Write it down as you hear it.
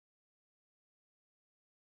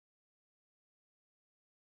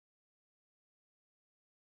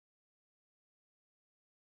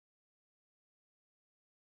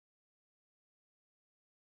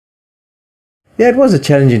Yeah, it was a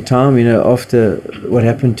challenging time, after what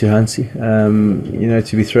happened to Hansie.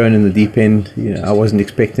 To be thrown in the deep end, I wasn't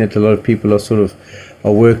expecting it. A lot of people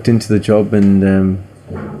are worked into the job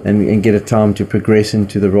and get a time to progress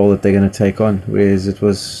into the role that they're going to take on. Whereas it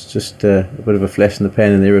was just a bit of a flash in the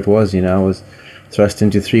pan, and there it was. I was thrust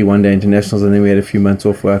into 3 one-day internationals, and then we had a few months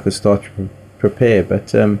off where I could start to prepare.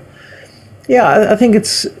 But I think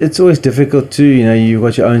it's always difficult too. You've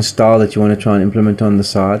got your own style that you want to try and implement on the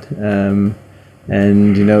side.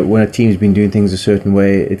 And when a team's been doing things a certain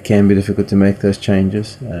way, it can be difficult to make those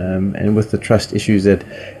changes. And with the trust issues that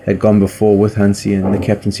had gone before with Hansie and the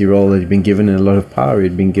captaincy role that he'd been given, and a lot of power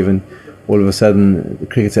he'd been given, all of a sudden the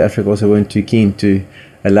Cricket South Africa also weren't too keen to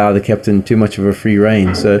allow the captain too much of a free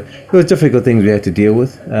rein. So it was difficult things we had to deal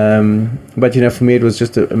with. But for me it was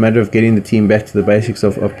just a matter of getting the team back to the basics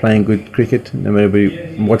of playing good cricket, no matter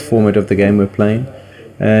what format of the game we're playing,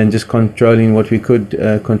 and just controlling what we could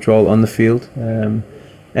control on the field.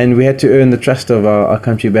 And we had to earn the trust of our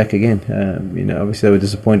country back again. Obviously they were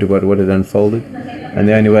disappointed about what had unfolded, and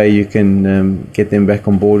the only way you can get them back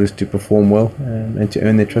on board is to perform well and to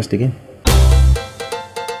earn their trust again.